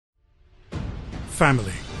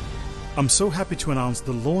Family, I'm so happy to announce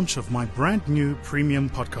the launch of my brand new premium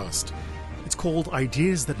podcast. It's called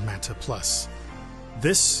Ideas That Matter Plus.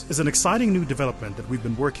 This is an exciting new development that we've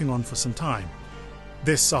been working on for some time.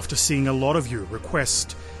 This after seeing a lot of you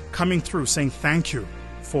request coming through saying thank you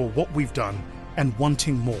for what we've done and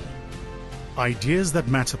wanting more. Ideas That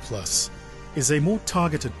Matter Plus is a more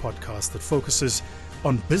targeted podcast that focuses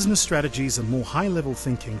on business strategies and more high-level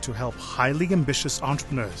thinking to help highly ambitious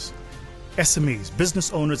entrepreneurs, SMEs,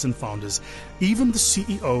 business owners and founders, even the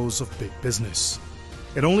CEOs of big business.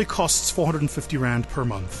 It only costs 450 Rand per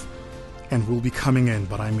month and will be coming in,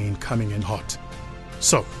 but I mean coming in hot.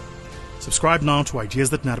 So, subscribe now to Ideas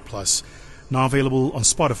That Matter Plus, now available on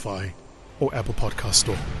Spotify or Apple Podcast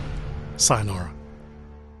Store. Sayonara.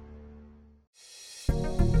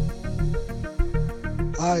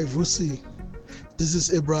 Hi, Vusi. This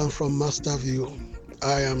is Abraham from Masterview.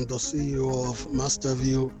 I am the CEO of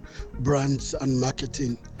Masterview Brands and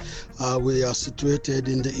Marketing. We are situated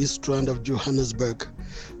in the East Rand of Johannesburg.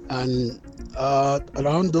 And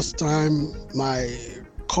around this time, my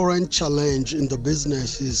current challenge in the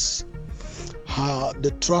business is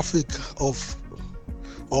the traffic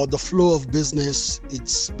or the flow of business.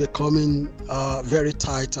 It's becoming very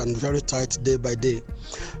tight day by day.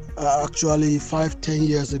 Actually, 5-10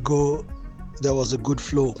 years ago, there was a good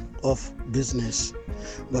flow of business.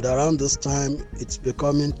 But around this time, it's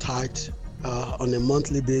becoming tight on a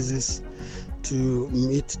monthly basis to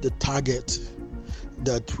meet the target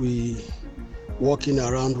that we working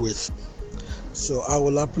around with. So I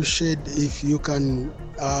will appreciate if you can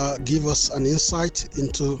give us an insight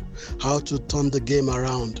into how to turn the game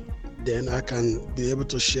around. Then I can be able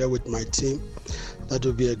to share with my team. That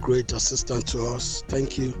will be a great assistance to us.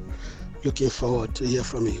 Thank you. Looking forward to hear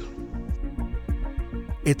from you.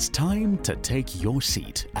 It's time to take your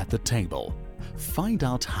seat at the table. Find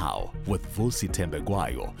out how with Vusi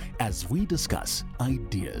Tembegwayo as we discuss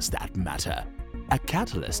ideas that matter. A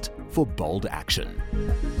catalyst for bold action.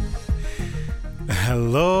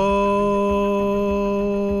 Hello,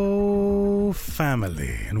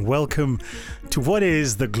 family, and welcome to what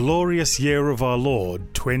is the glorious year of our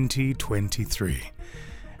Lord, 2023.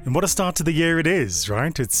 And what a start to the year it is,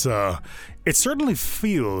 right? It certainly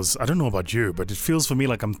feels, I don't know about you, but it feels for me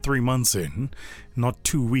like I'm 3 months in, not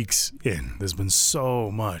 2 weeks in. There's been so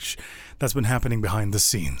much that's been happening behind the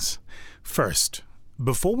scenes. First,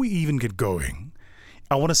 before we even get going,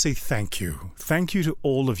 I want to say thank you. Thank you to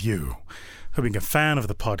all of you for being a fan of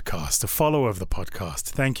the podcast, a follower of the podcast.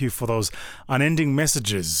 Thank you for those unending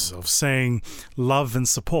messages of saying love and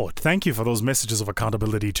support. Thank you for those messages of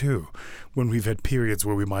accountability too, when we've had periods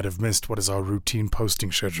where we might have missed what is our routine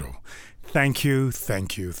posting schedule. Thank you,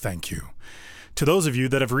 thank you, thank you. To those of you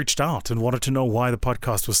that have reached out and wanted to know why the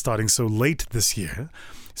podcast was starting so late this year,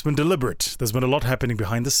 it's been deliberate. There's been a lot happening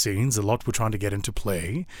behind the scenes, a lot we're trying to get into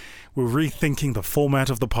play. We're rethinking the format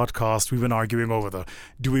of the podcast. We've been arguing over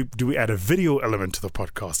do we add a video element to the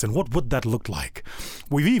podcast, and what would that look like?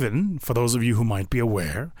 We've even, for those of you who might be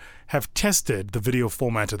aware, have tested the video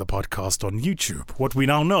format of the podcast on YouTube. What we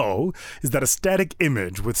now know is that a static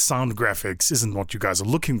image with sound graphics isn't what you guys are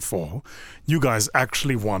looking for. You guys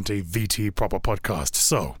actually want a VT proper podcast.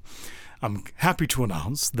 So I'm happy to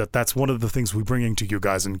announce that that's one of the things we're bringing to you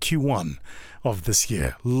guys in Q1 of this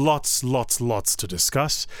year. Lots to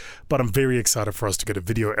discuss, but I'm very excited for us to get a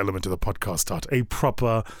video element of the podcast out, a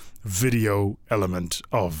proper video element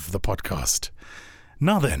of the podcast.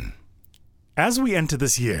 Now then, as we enter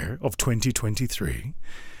this year of 2023,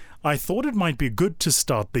 I thought it might be good to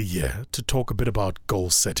start the year to talk a bit about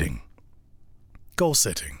goal setting. Goal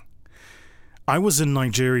setting. I was in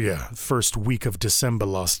Nigeria first week of December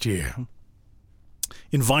last year,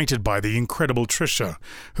 invited by the incredible Trisha,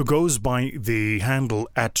 who goes by the handle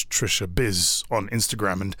 @TrishaBiz on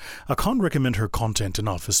Instagram, and I can't recommend her content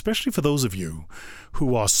enough, especially for those of you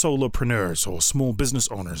who are solopreneurs or small business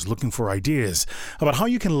owners looking for ideas about how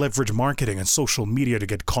you can leverage marketing and social media to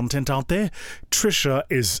get content out there. Trisha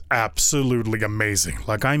is absolutely amazing.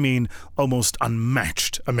 Like, I mean, almost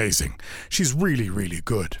unmatched amazing. She's really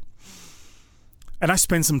good. And I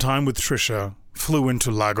spent some time with Trisha, flew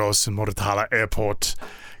into Lagos and Moritala Airport.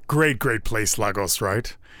 Great place, Lagos,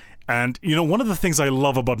 right? And, you know, one of the things I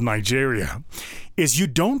love about Nigeria is you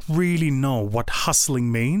don't really know what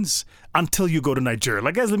hustling means until you go to Nigeria.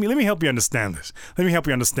 Like, guys, let me help you understand this.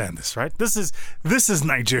 Right? This is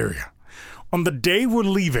Nigeria. On the day we're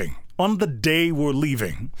leaving,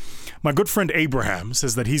 my good friend Abraham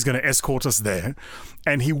says that he's going to escort us there,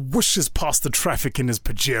 and he wishes past the traffic in his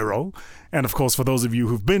Pajero. And of course, for those of you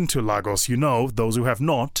who've been to Lagos, you know, those who have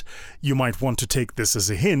not, you might want to take this as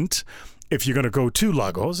a hint. if you're going to go to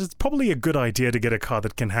Lagos, it's probably a good idea to get a car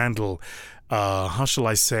that can handle, how shall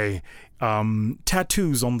I say,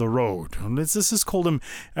 tattoos on the road. This is called them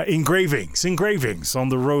engravings on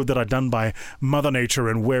the road that are done by Mother Nature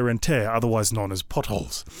and wear and tear, otherwise known as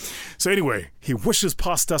potholes. So anyway, he wishes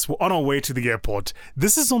past us. We're on our way to the airport.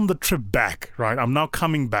 This is on the trip back, right? I'm now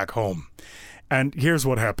coming back home. And here's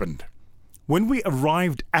what happened. When we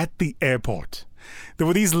arrived at the airport, there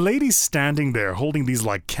were these ladies standing there holding these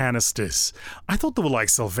like canisters. I thought they were like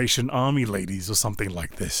Salvation Army ladies or something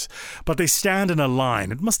like this. But they stand in a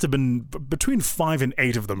line. It must have been between 5 and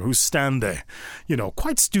 8 of them who stand there,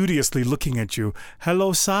 quite studiously looking at you.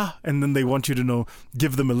 Hello, sir. And then they want you to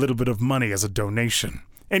give them a little bit of money as a donation.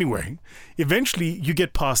 Anyway, eventually you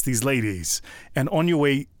get past these ladies, and on your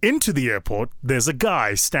way into the airport, there's a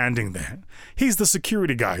guy standing there. He's the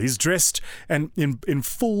security guy. He's dressed and in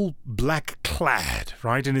full black clad,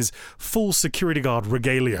 right, in his full security guard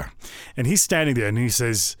regalia. And he's standing there and he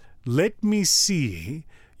says, "Let me see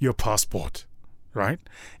your passport." Right?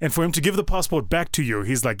 And for him to give the passport back to you,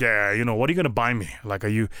 he's like, "Yeah, what are you going to buy me? Like, are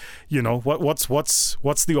you, what's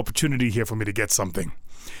the opportunity here for me to get something?"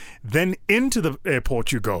 Then into the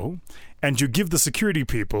airport you go, and you give the security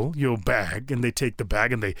people your bag, and they take the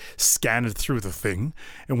bag and they scan it through the thing.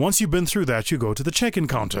 And once you've been through that, you go to the check-in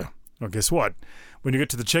counter. Well, guess what? When you get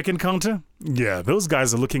to the check-in counter, yeah, those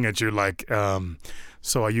guys are looking at you like,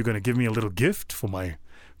 so are you going to give me a little gift for my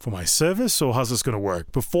service, or how's this going to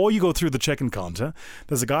work? Before you go through the check-in counter,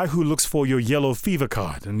 there's a guy who looks for your yellow fever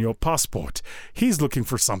card and your passport. He's looking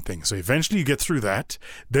for something. So eventually you get through that,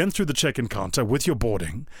 then through the check-in counter with your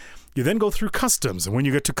boarding. You then go through customs, and when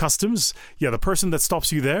you get to customs, the person that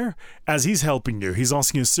stops you there, as he's helping you, he's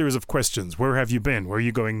asking you a series of questions. Where have you been? Where are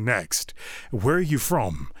you going next? Where are you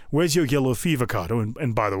from? Where's your yellow fever card? Oh,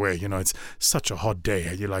 and by the way, it's such a hot day.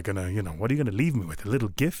 Are you like gonna, what are you gonna leave me with? A little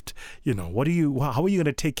gift? How are you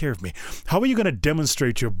gonna take care of me? How are you gonna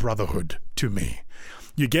demonstrate your brotherhood to me?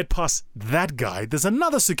 You get past that guy, there's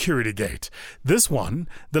another security gate. This one,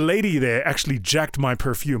 the lady there actually jacked my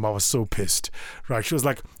perfume. I was so pissed. Right? She was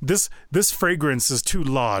like, this fragrance is too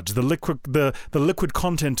large. The liquid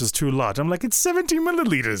content is too large. I'm like, it's 70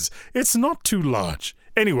 milliliters. It's not too large.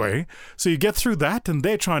 Anyway, so you get through that, and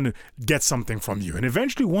they're trying to get something from you. And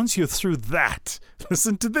eventually, once you're through that,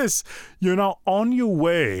 listen to this, you're now on your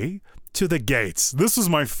way to the gates. This is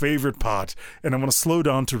my favorite part, and I'm going to slow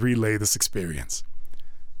down to relay this experience.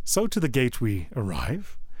 So to the gate we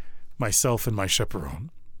arrive, myself and my chaperone.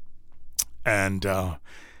 And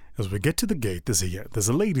as we get to the gate, there's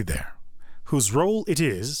a lady there whose role it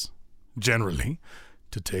is, generally,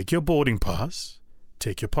 to take your boarding pass,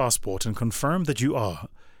 take your passport, and confirm that you are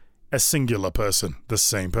a singular person, the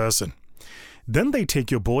same person. Then they take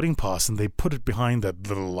your boarding pass and they put it behind that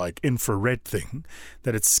little infrared thing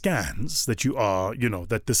that it scans that you are,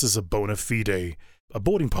 that this is a bona fide, a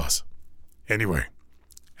boarding pass. Anyway,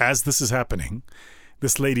 as this is happening,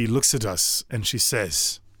 this lady looks at us and she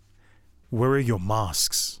says, "Where are your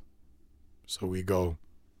masks?" So we go,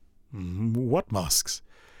 "What masks?"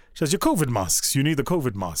 She says, "Your COVID masks. You need the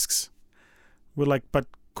COVID masks." We're like, "But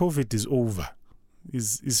COVID is over.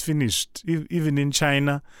 Is finished. Even in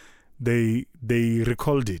China, they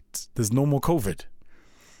recalled it. There's no more COVID."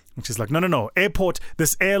 And she's like, no, airport,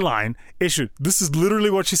 this airline issued. This is literally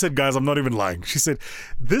what she said, guys. I'm not even lying. She said,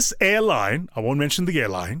 this airline, I won't mention the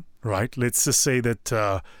airline, right? Let's just say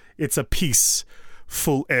that it's a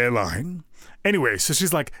peaceful airline. Anyway, so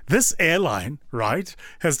she's like, this airline, right,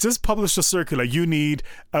 has just published a circular. You need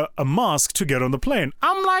a mask to get on the plane.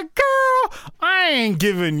 I'm like, girl, I ain't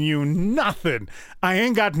giving you nothing. I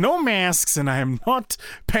ain't got no masks, and I am not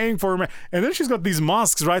paying for them. And then she's got these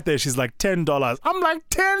masks right there. She's like, $10. I'm like,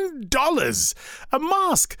 $10 a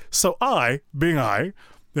mask. So I, being I,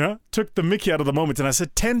 took the mickey out of the moment, and I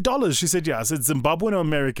said, $10. She said, yeah. I said, Zimbabwean or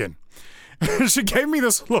American? She gave me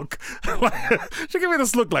this look.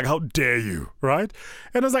 Like, how dare you, right?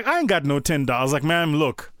 And I was like, I ain't got no $10. I was like, ma'am,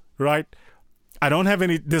 look, right? I don't have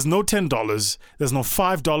any, there's no $10. There's no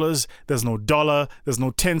 $5. There's no dollar. There's no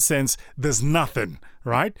 10 cents. There's nothing,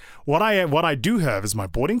 right? What I do have is my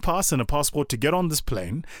boarding pass and a passport to get on this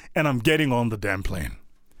plane, and I'm getting on the damn plane.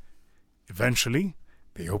 Eventually,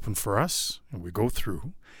 they open for us, and we go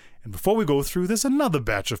through. And before we go through, there's another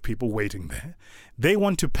batch of people waiting there. They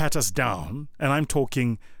want to pat us down, and I'm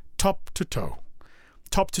talking top to toe.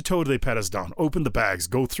 Top to toe, they pat us down, open the bags,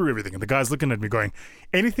 go through everything. And the guy's looking at me going,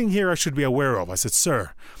 anything here I should be aware of? I said,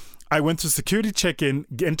 sir, I went through security check-in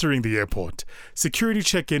entering the airport, security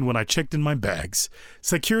check-in when I checked in my bags,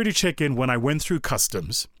 security check-in when I went through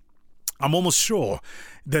customs. I'm almost sure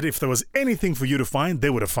that if there was anything for you to find, they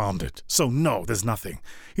would have found it. So no, there's nothing.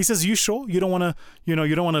 He says, you sure? You don't want to, you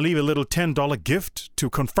don't want to leave a little $10 gift to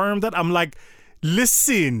confirm that? I'm like,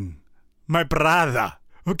 listen, my brother.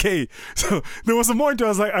 Okay. So there was a moment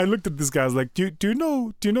I looked at this guy. I was like, do you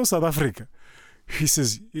know South Africa? He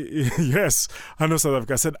says, yes, I know South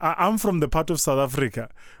Africa. I said, I'm from the part of South Africa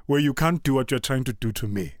where you can't do what you're trying to do to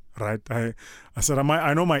me. Right? I said,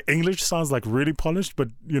 I know my English sounds like really polished, but,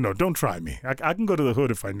 don't try me. I can go to the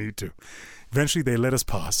hood if I need to. Eventually, they let us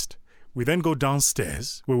past. We then go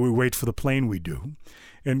downstairs where we wait for the plane we do.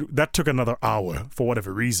 And that took another hour, for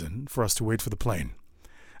whatever reason, for us to wait for the plane.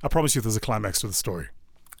 I promise you there's a climax to the story.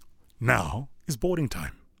 Now is boarding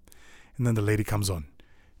time. And then the lady comes on.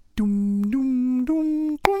 Doom, doom,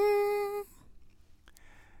 doom, doom.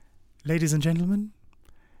 Ladies and gentlemen,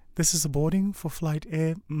 this is a boarding for flight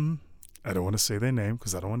Air. I don't want to say their name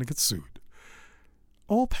because I don't want to get sued.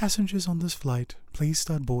 All passengers on this flight, please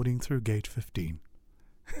start boarding through gate 15.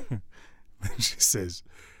 Then she says,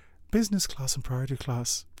 business class and priority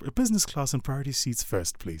seats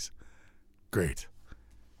first, please. Great.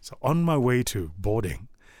 So on my way to boarding,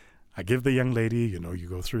 I give the young lady, you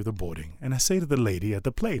go through the boarding, and I say to the lady at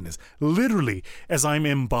the plane, literally as I'm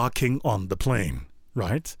embarking on the plane,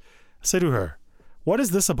 right? I say to her, what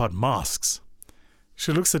is this about masks?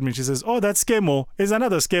 She looks at me, she says, oh, that's scamo. It's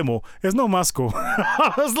another scamo. There's no masko.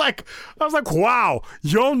 I was like, wow,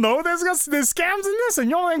 y'all know there's scams in this and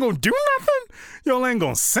y'all ain't gonna do nothing? Y'all ain't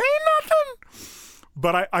gonna say nothing?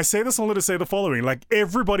 But I say this only to say the following, like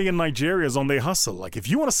everybody in Nigeria is on their hustle. Like if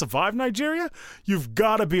you want to survive Nigeria, you've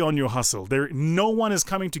got to be on your hustle. No one is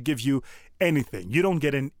coming to give you anything. You don't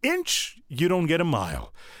get an inch, you don't get a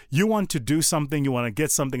mile. You want to do something, you want to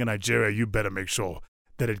get something in Nigeria, you better make sure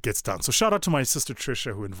that it gets done. So shout out to my sister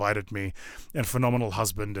Trisha who invited me, and phenomenal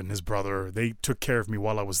husband and his brother. They took care of me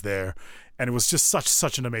while I was there, and it was just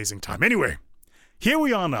such an amazing time. Anyway, here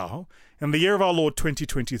we are now in the year of our Lord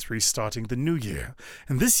 2023, starting the new year.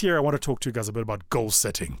 And this year I want to talk to you guys a bit about goal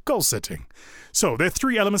setting. Goal setting. So there are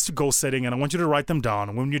 3 elements to goal setting, and I want you to write them down.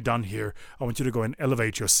 And when you're done here, I want you to go and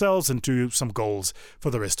elevate yourselves and do some goals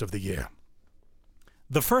for the rest of the year.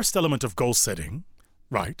 The first element of goal setting,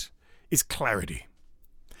 right, is clarity.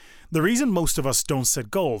 The reason most of us don't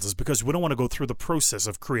set goals is because we don't want to go through the process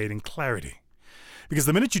of creating clarity. Because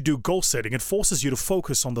the minute you do goal setting, it forces you to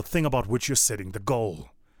focus on the thing about which you're setting the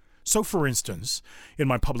goal. So, for instance, in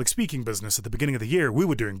my public speaking business at the beginning of the year, we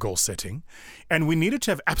were doing goal setting, and we needed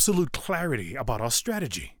to have absolute clarity about our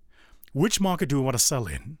strategy. Which market do we want to sell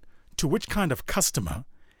in? To which kind of customer?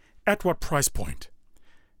 At what price point?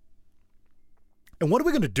 And what are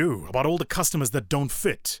we going to do about all the customers that don't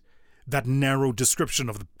fit that narrow description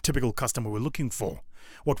of the typical customer we're looking for?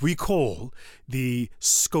 What we call the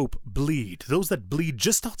scope bleed. Those that bleed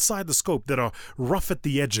just outside the scope, that are rough at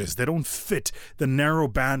the edges. They don't fit the narrow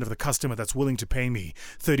band of the customer that's willing to pay me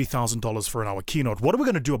 $30,000 for an hour keynote. What are we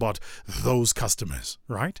going to do about those customers,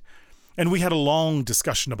 right? And we had a long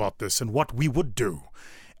discussion about this and what we would do.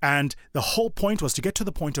 And the whole point was to get to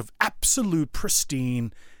the point of absolute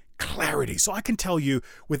pristine clarity. So I can tell you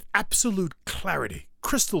with absolute clarity,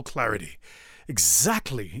 crystal clarity,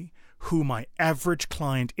 exactly who my average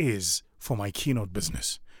client is for my keynote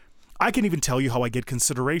business. I can even tell you how I get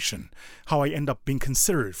consideration, how I end up being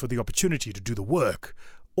considered for the opportunity to do the work.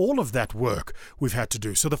 All of that work we've had to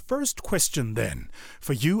do. So the first question then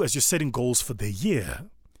for you as you're setting goals for the year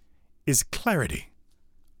is clarity.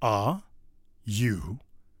 Are you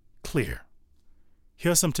clear?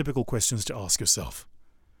 Here are some typical questions to ask yourself.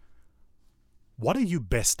 What are you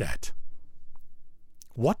best at?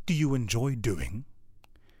 What do you enjoy doing?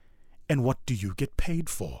 And what do you get paid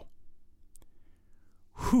for?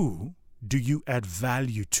 Who do you add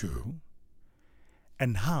value to?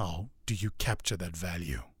 And how do you capture that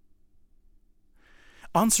value?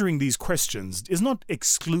 Answering these questions is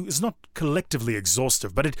not collectively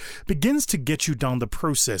exhaustive, but it begins to get you down the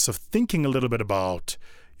process of thinking a little bit about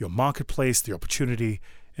your marketplace, the opportunity,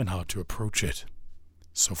 and how to approach it.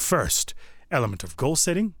 So first element of goal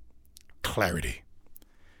setting, clarity.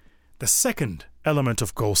 The second element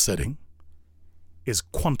of goal setting is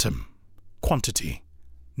quantity,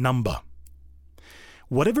 number.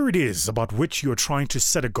 Whatever it is about which you're trying to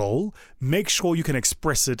set a goal, make sure you can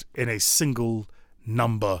express it in a single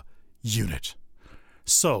number unit.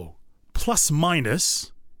 So, plus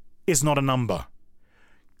minus is not a number.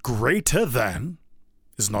 Greater than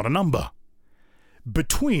is not a number.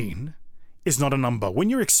 Between is not a number. When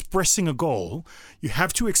you're expressing a goal, you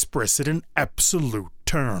have to express it in absolute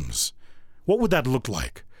terms. What would that look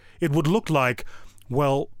like? It would look like,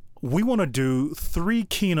 well, we want to do 3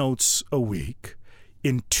 keynotes a week,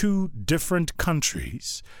 in 2 different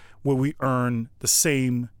countries where we earn the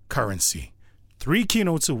same currency. 3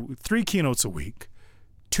 keynotes a week,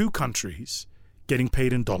 2 countries getting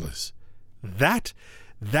paid in dollars.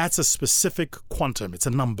 That's a specific quantum. It's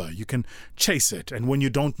a number. You can chase it. And when you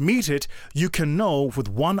don't meet it, you can know with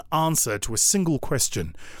one answer to a single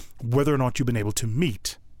question whether or not you've been able to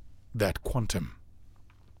meet that quantum.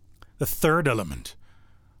 The third element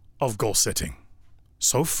of goal setting.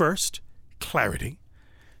 So first, clarity.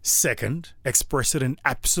 Second, express it in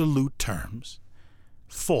absolute terms.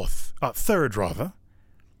 Third,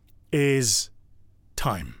 is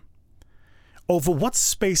time. Over what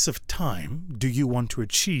space of time do you want to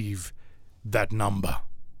achieve that number?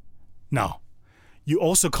 Now, you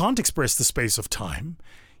also can't express the space of time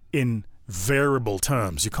in variable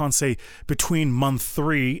terms. You can't say between month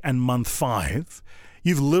 3 and month 5.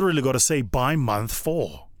 You've literally got to say by month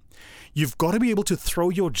 4. You've got to be able to throw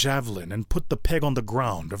your javelin and put the peg on the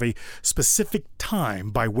ground of a specific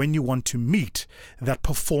time by when you want to meet that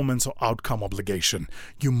performance or outcome obligation.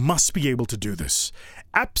 You must be able to do this.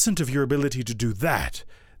 Absent of your ability to do that,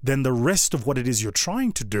 then the rest of what it is you're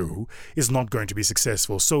trying to do is not going to be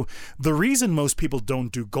successful. So the reason most people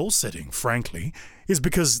don't do goal setting, frankly, is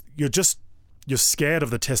because you're scared of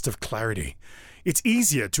the test of clarity. It's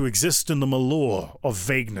easier to exist in the malure of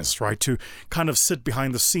vagueness, right? To kind of sit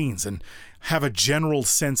behind the scenes and have a general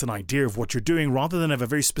sense and idea of what you're doing rather than have a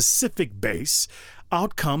very specific base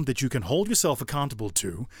outcome that you can hold yourself accountable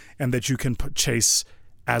to and that you can chase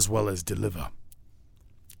as well as deliver.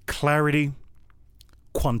 Clarity,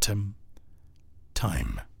 quantum,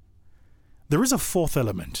 time. There is a fourth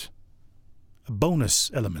element, a bonus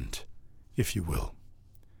element, if you will.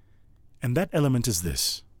 And that element is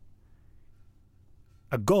this.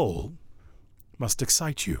 A goal must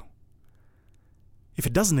excite you. If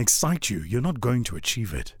it doesn't excite you, you're not going to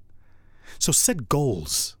achieve it. So set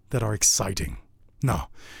goals that are exciting. Now,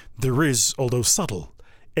 there is, although subtle,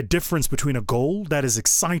 a difference between a goal that is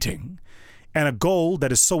exciting and a goal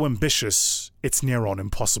that is so ambitious it's near on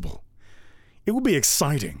impossible. It would be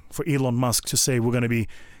exciting for Elon Musk to say we're going to be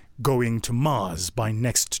going to Mars by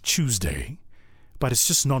next Tuesday, but it's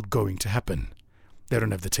just not going to happen. They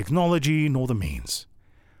don't have the technology nor the means.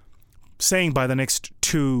 Saying by the next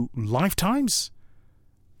 2 lifetimes?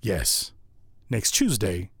 Yes. Next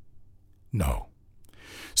Tuesday? No.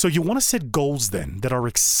 So you want to set goals then that are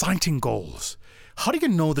exciting goals. How do you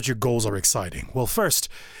know that your goals are exciting? Well, first,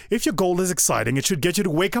 if your goal is exciting, it should get you to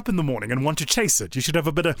wake up in the morning and want to chase it. You should have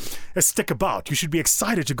a bit of a stick about. You should be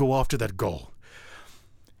excited to go after that goal.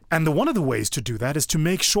 And one of the ways to do that is to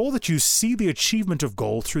make sure that you see the achievement of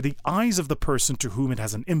goal through the eyes of the person to whom it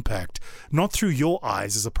has an impact, not through your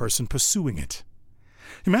eyes as a person pursuing it.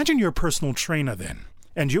 Imagine you're a personal trainer then,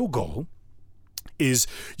 and your goal is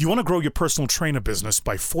you want to grow your personal trainer business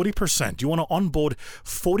by 40%. You want to onboard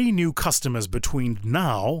 40 new customers between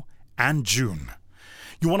now and June.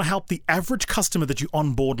 You want to help the average customer that you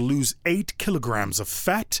onboard lose 8 kilograms of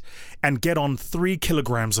fat and get on 3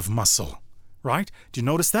 kilograms of muscle. Right? Do you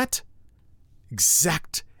notice that?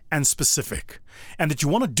 Exact and specific. And that you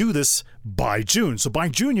want to do this by June. So by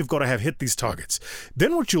June, you've got to have hit these targets.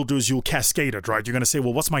 Then what you'll do is you'll cascade it, right? You're going to say,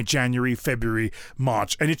 well, what's my January, February,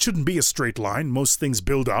 March? And it shouldn't be a straight line. Most things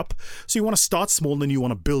build up. So you want to start small, then you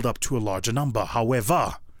want to build up to a larger number.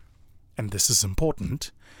 However, and this is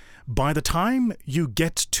important, by the time you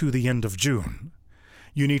get to the end of June,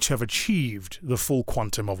 you need to have achieved the full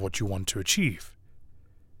quantum of what you want to achieve.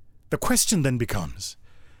 The question then becomes,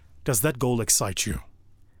 does that goal excite you?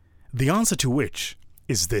 The answer to which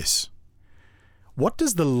is this. What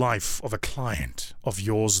does the life of a client of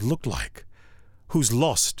yours look like who's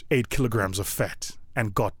lost 8 kilograms of fat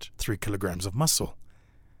and got 3 kilograms of muscle?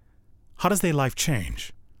 How does their life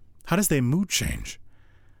change? How does their mood change?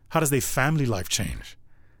 How does their family life change?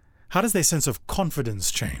 How does their sense of confidence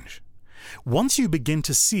change? Once you begin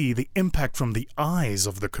to see the impact from the eyes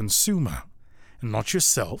of the consumer, and not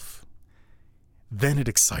yourself, then it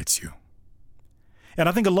excites you. And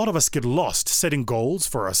I think a lot of us get lost setting goals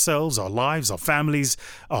for ourselves, our lives, our families,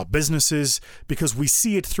 our businesses, because we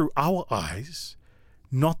see it through our eyes,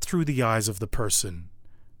 not through the eyes of the person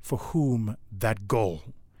for whom that goal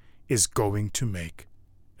is going to make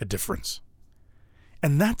a difference.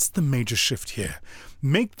 And that's the major shift here.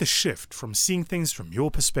 Make the shift from seeing things from your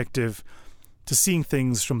perspective to seeing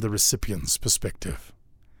things from the recipient's perspective.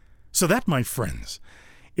 So that, my friends,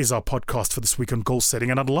 is our podcast for this week on goal setting,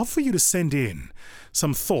 and I'd love for you to send in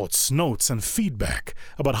some thoughts, notes, and feedback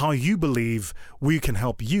about how you believe we can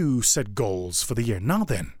help you set goals for the year. Now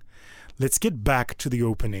then, let's get back to the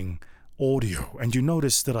opening audio, and you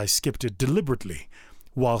notice that I skipped it deliberately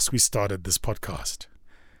whilst we started this podcast.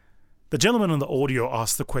 The gentleman in the audio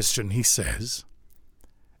asked the question. He says,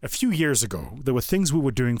 a few years ago, there were things we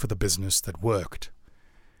were doing for the business that worked.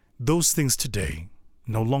 Those things today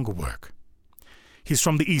no longer work. He's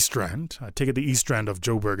from the East Rand. I take it the East Rand of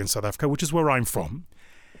Joburg in South Africa, which is where I'm from.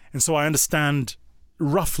 And so I understand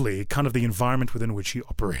roughly kind of the environment within which he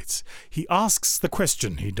operates. He asks the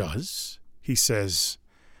question, he does. He says,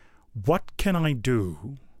 what can I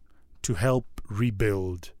do to help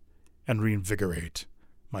rebuild and reinvigorate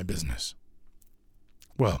my business?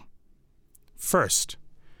 Well, first,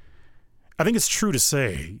 I think it's true to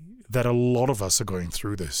say that a lot of us are going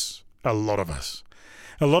through this. A lot of us.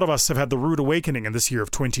 A lot of us have had the rude awakening in this year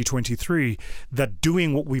of 2023 that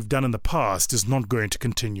doing what we've done in the past is not going to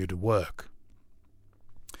continue to work.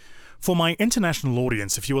 For my international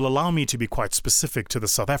audience, if you will allow me to be quite specific to the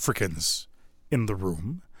South Africans in the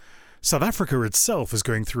room, South Africa itself is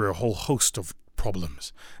going through a whole host of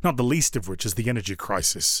problems, not the least of which is the energy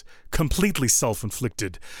crisis, completely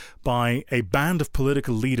self-inflicted by a band of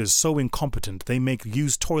political leaders so incompetent they make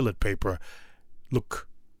used toilet paper look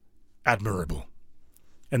admirable.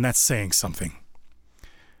 And that's saying something.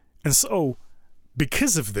 And so,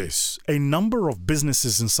 because of this, a number of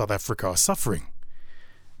businesses in South Africa are suffering.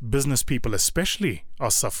 Business people especially are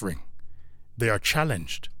suffering. They are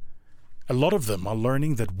challenged. A lot of them are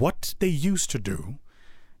learning that what they used to do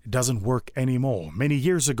doesn't work anymore. Many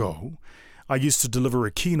years ago, I used to deliver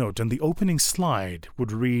a keynote and the opening slide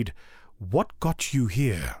would read, "What got you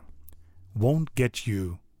here won't get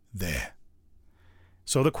you there."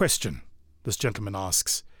 So the question this gentleman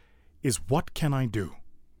asks is, what can I do?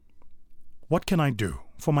 What can I do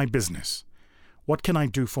for my business? What can I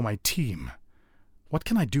do for my team? What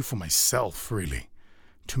can I do for myself, really,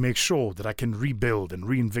 to make sure that I can rebuild and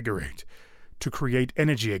reinvigorate, to create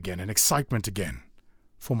energy again and excitement again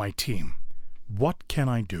for my team? What can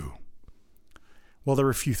I do? Well, there are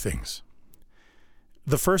a few things.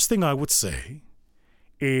 The first thing I would say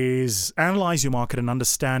is analyze your market and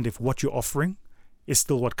understand if what you're offering is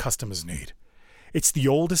still what customers need. It's the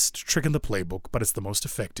oldest trick in the playbook, but it's the most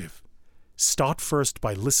effective. Start first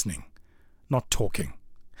by listening, not talking.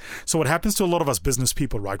 So what happens to a lot of us business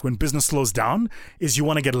people, right, when business slows down is you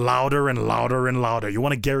want to get louder and louder and louder. You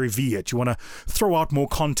want to Gary Vee it. You want to throw out more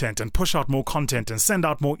content and push out more content and send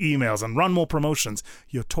out more emails and run more promotions.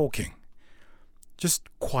 You're talking. Just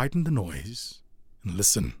quieten the noise and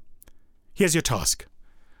listen. Here's your task.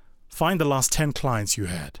 Find the last 10 clients you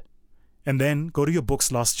had. And then go to your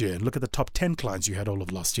books last year and look at the top 10 clients you had all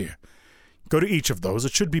of last year. Go to each of those.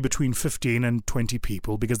 It should be between 15 and 20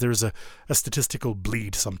 people because there is a statistical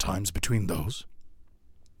bleed sometimes between those.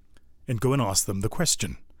 And go and ask them the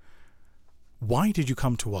question. Why did you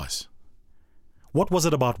come to us? What was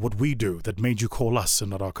it about what we do that made you call us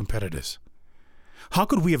and not our competitors? How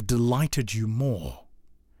could we have delighted you more?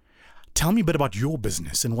 Tell me a bit about your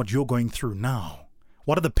business and what you're going through now.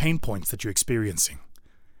 What are the pain points that you're experiencing?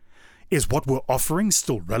 Is what we're offering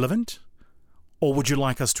still relevant? Or would you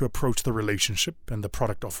like us to approach the relationship and the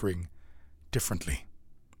product offering differently?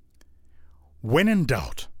 When in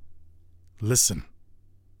doubt, listen.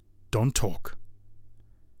 Don't talk.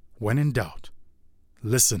 When in doubt,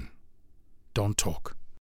 listen. Don't talk.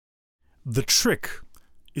 The trick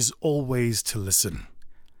is always to listen.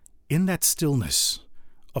 In that stillness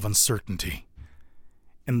of uncertainty,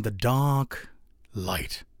 in the dark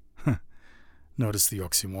light. Notice the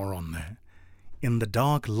oxymoron there. In the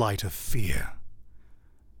dark light of fear,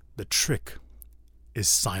 the trick is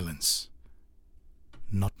silence,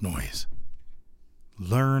 not noise.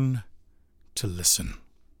 Learn to listen.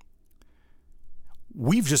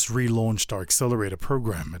 We've just relaunched our accelerator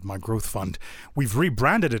program at my growth fund. We've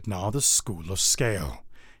rebranded it now the School of Scale.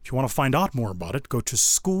 If you want to find out more about it, go to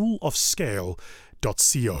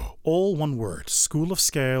schoolofscale.co. All one word,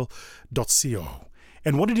 schoolofscale.co.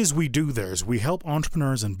 And what it is we do there is we help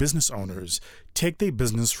entrepreneurs and business owners take their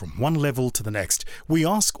business from one level to the next. We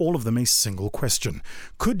ask all of them a single question.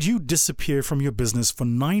 Could you disappear from your business for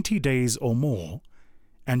 90 days or more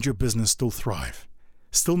and your business still thrive,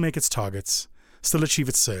 still make its targets, still achieve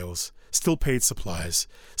its sales, still pay its supplies,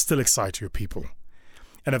 still excite your people?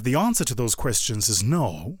 And if the answer to those questions is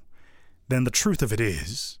no, then the truth of it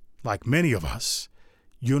is, like many of us,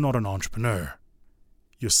 you're not an entrepreneur.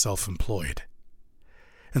 You're self-employed.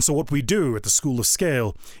 And so what we do at the School of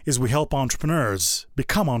Scale is we help entrepreneurs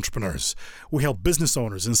become entrepreneurs. We help business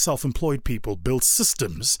owners and self-employed people build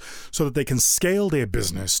systems so that they can scale their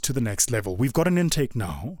business to the next level. We've got an intake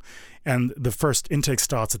now, and the first intake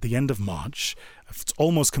starts at the end of March. It's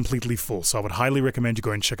almost completely full, so I would highly recommend you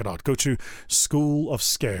go and check it out. Go to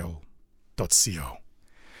schoolofscale.co.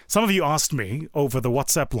 Some of you asked me over the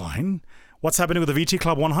WhatsApp line, What's happening with the VT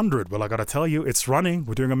Club 100? Well, I got to tell you, it's running.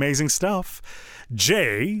 We're doing amazing stuff.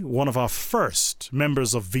 Jay, one of our first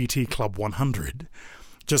members of VT Club 100,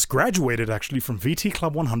 just graduated actually from VT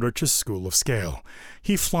Club 100 to School of Scale.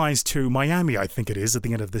 He flies to Miami, I think it is, at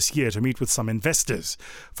the end of this year to meet with some investors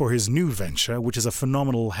for his new venture, which is a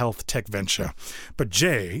phenomenal health tech venture. But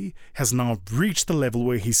Jay has now reached the level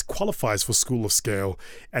where he qualifies for School of Scale,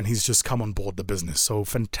 and he's just come on board the business. So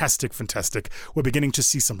fantastic, fantastic. We're beginning to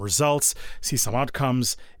see some results, see some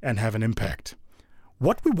outcomes, and have an impact.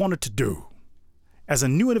 What we wanted to do as a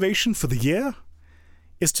new innovation for the year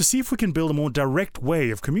is to see if we can build a more direct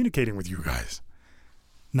way of communicating with you guys.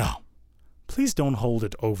 Now, please don't hold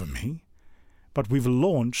it over me, but we've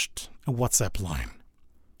launched a WhatsApp line.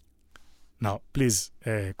 Now, please,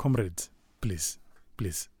 comrades, please,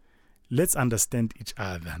 let's understand each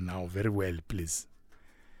other now very well, please.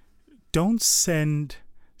 Don't send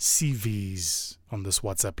CVs on this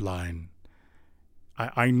WhatsApp line.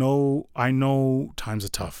 I know times are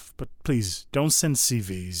tough, but please don't send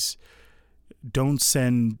CVs. Don't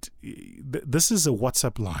send. This is a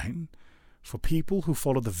WhatsApp line for people who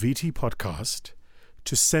follow the VT podcast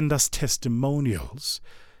to send us testimonials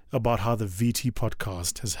about how the VT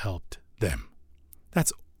podcast has helped them.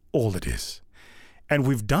 That's all it is. And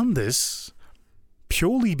we've done this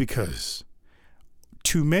purely because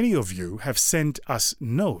too many of you have sent us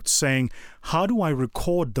notes saying, how do I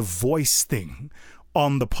record the voice thing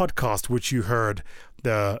on the podcast, which you heard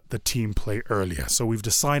the team play earlier. So we've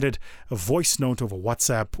decided a voice note over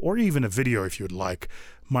WhatsApp, or even a video if you'd like,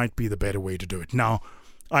 might be the better way to do it. Now,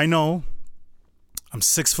 I know I'm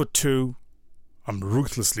 6'2", I'm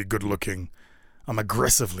ruthlessly good looking, I'm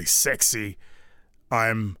aggressively sexy,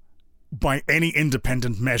 I'm by any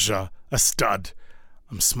independent measure a stud,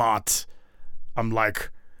 I'm smart, I'm like,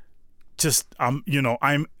 just I am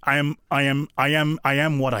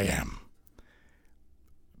what I am.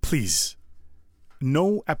 Please,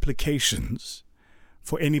 no applications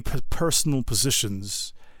for any personal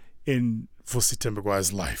positions in Vusi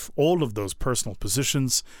Thembekwayo's life. All of those personal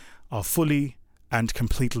positions are fully and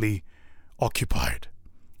completely occupied.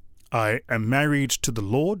 I am married to the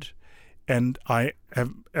Lord, and I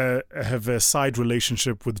have a side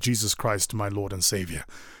relationship with Jesus Christ, my Lord and Savior.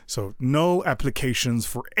 So no applications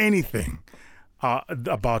for anything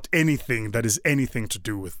about anything that is anything to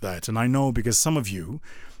do with that. And I know because some of you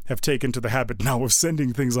have taken to the habit now of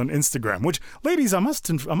sending things on Instagram, which, ladies, I must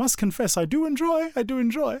confess, I do enjoy.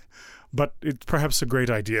 But it's perhaps a great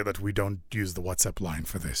idea that we don't use the WhatsApp line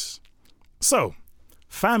for this. So,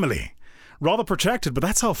 family, rather protracted, but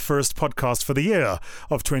that's our first podcast for the year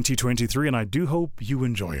of 2023, and I do hope you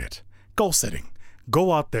enjoy it. Goal setting.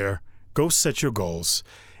 Go out there, go set your goals,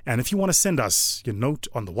 and if you want to send us your note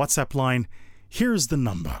on the WhatsApp line, here's the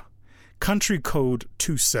number. Country code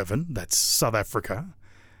 27, that's South Africa,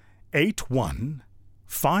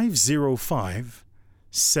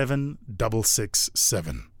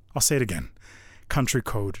 815057667. I'll say it again. Country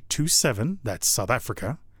code 27, that's South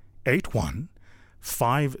Africa,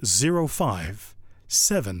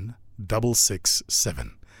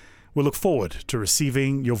 815057667. We'll look forward to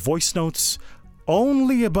receiving your voice notes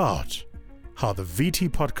only about how the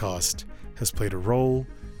VT podcast has played a role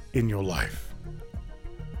in your life.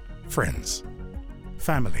 Friends,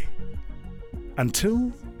 family,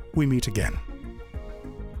 until we meet again.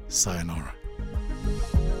 Sayonara.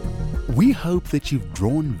 We hope that you've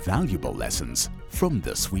drawn valuable lessons from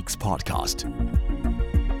this week's podcast.